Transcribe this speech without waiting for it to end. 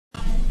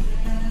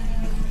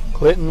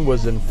Clinton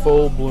was in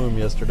full bloom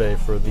yesterday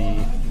for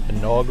the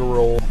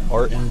inaugural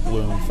Art in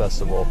Bloom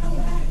Festival.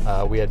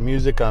 We had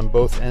music on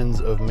both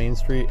ends of Main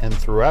Street and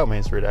throughout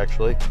Main Street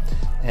actually,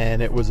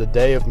 and it was a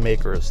day of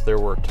makers. There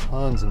were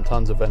tons and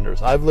tons of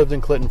vendors. I've lived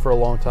in Clinton for a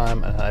long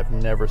time and I've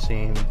never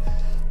seen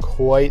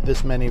quite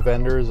this many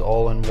vendors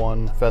all in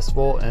one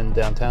festival in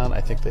downtown. I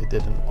think they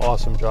did an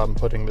awesome job in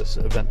putting this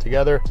event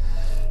together.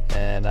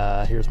 And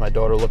here's my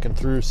daughter looking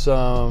through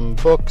some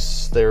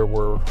books. There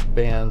were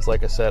bands,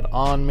 like I said,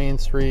 on Main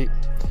Street.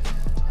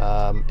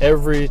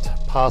 Every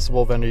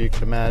possible vendor you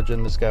could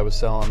imagine. This guy was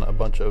selling a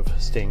bunch of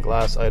stained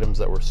glass items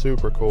that were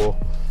super cool.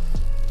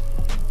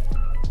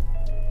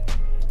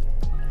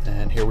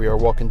 And here we are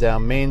walking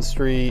down Main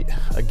Street.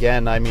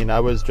 Again, I mean, I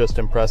was just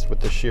impressed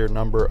with the sheer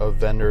number of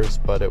vendors,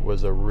 but it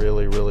was a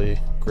really, really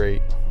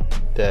great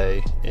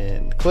day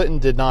in Clinton.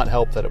 Did not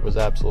help that it was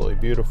absolutely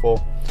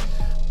beautiful.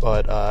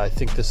 But I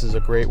think this is a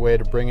great way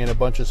to bring in a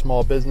bunch of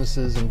small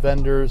businesses and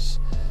vendors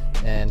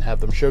and have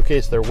them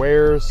showcase their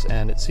wares.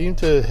 And it seemed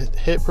to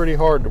hit pretty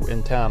hard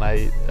in town.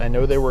 I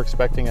know they were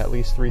expecting at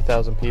least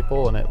 3,000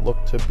 people, and it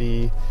looked to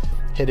be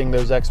hitting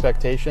those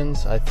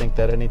expectations. I think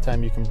that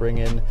anytime you can bring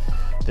in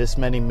this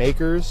many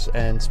makers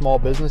and small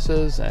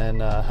businesses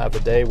and have a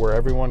day where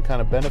everyone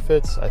kind of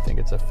benefits, I think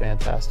it's a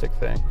fantastic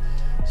thing.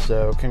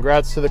 So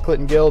congrats to the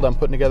Clinton Guild on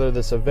putting together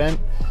this event,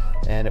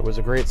 and it was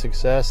a great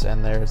success.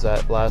 And there's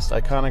that last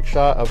iconic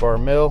shot of our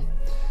mill.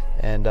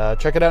 And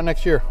check it out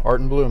next year, Art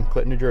in Bloom,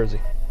 Clinton, New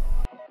Jersey.